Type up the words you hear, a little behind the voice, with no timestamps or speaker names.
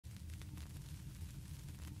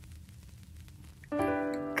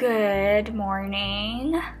Good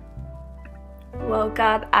morning. Woke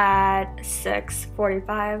up at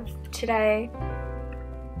 6:45 today.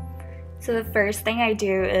 So the first thing I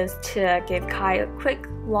do is to give Kai a quick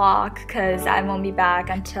walk because I won't be back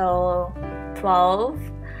until 12.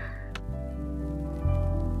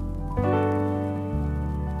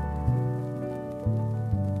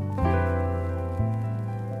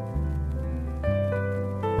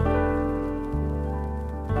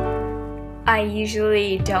 I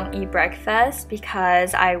usually don't eat breakfast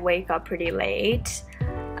because I wake up pretty late,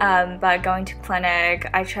 but going to clinic,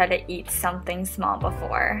 I try to eat something small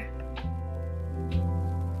before.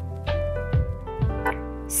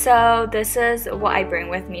 So this is what I bring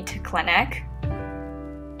with me to clinic.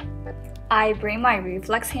 I bring my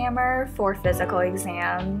reflex hammer for physical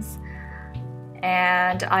exams,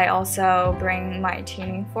 and I also bring my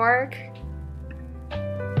tuning fork.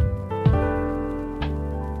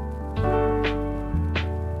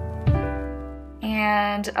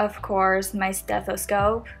 And of course, my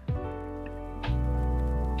stethoscope.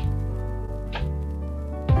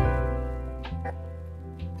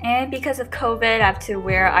 And because of COVID, I have to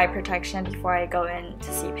wear eye protection before I go in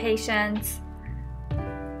to see patients.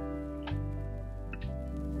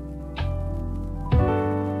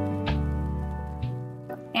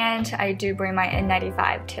 And I do bring my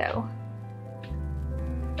N95 too.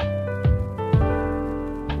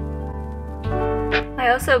 I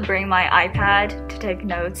also bring my iPad to take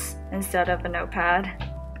notes instead of a notepad.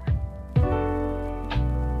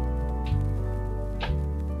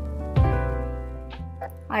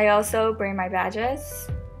 I also bring my badges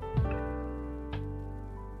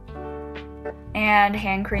and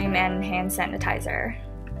hand cream and hand sanitizer.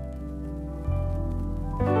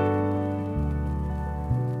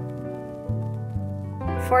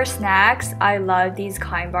 For snacks, I love these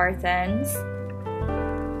Kind Bar Thins.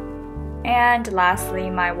 And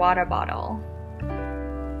lastly, my water bottle.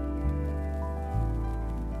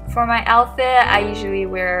 For my outfit, I usually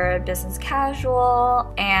wear business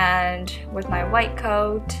casual and with my white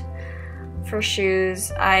coat. For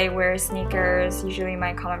shoes, I wear sneakers, usually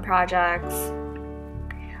my common projects.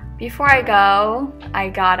 Before I go, I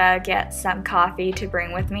gotta get some coffee to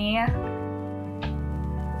bring with me.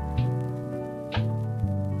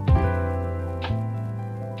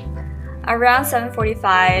 Around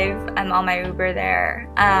 7:45, I'm on my Uber there.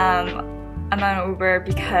 I'm on Uber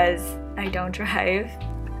because I don't drive.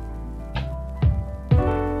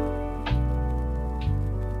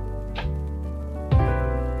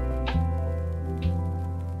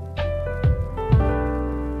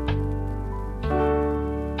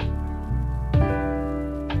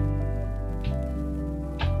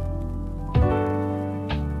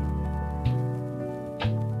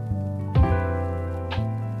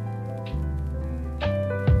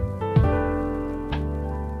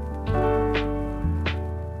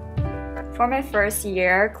 For my first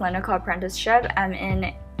year clinical apprenticeship, I'm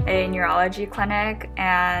in a neurology clinic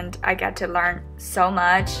and I get to learn so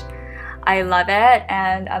much. I love it,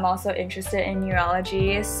 and I'm also interested in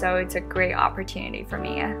neurology, so it's a great opportunity for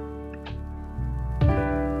me.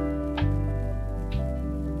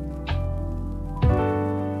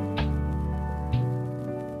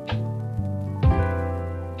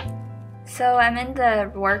 So I'm in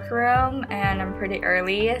the workroom and I'm pretty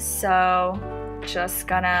early, so just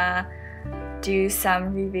gonna do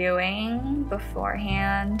some reviewing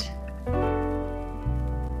beforehand.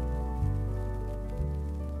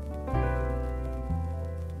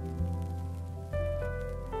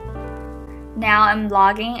 Now I'm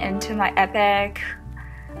logging into my Epic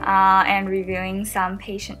and reviewing some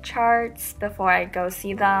patient charts before I go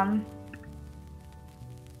see them.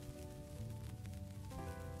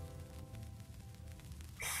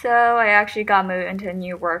 So I actually got moved into a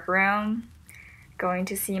new workroom. Going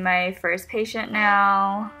to see my first patient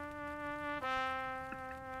now.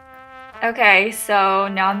 Okay, so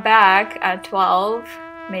now I'm back at 12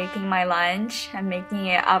 making my lunch. I'm making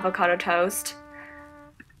an avocado toast.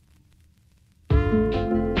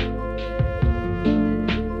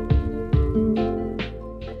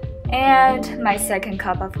 And my second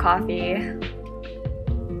cup of coffee.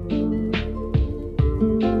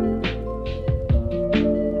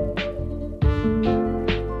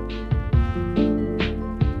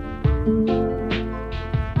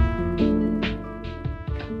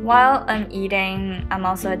 While I'm eating, I'm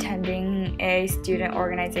also attending a student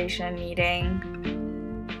organization meeting.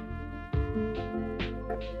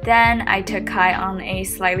 Then I took Kai on a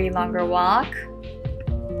slightly longer walk.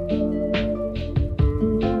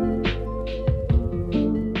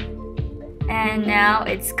 And now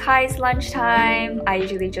it's Kai's lunchtime. I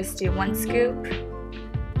usually just do one scoop.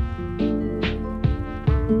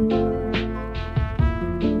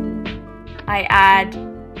 I add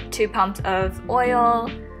 2 pumps of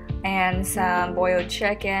oil and some boiled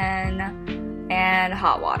chicken and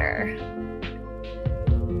hot water.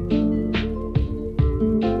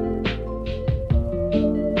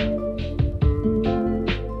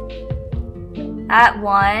 At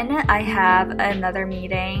 1, I have another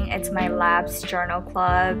meeting. It's my lab's journal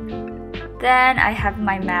club. Then I have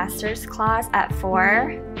my master's class at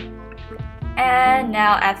 4. And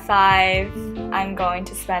now at 5, I'm going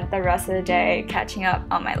to spend the rest of the day catching up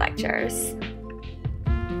on my lectures.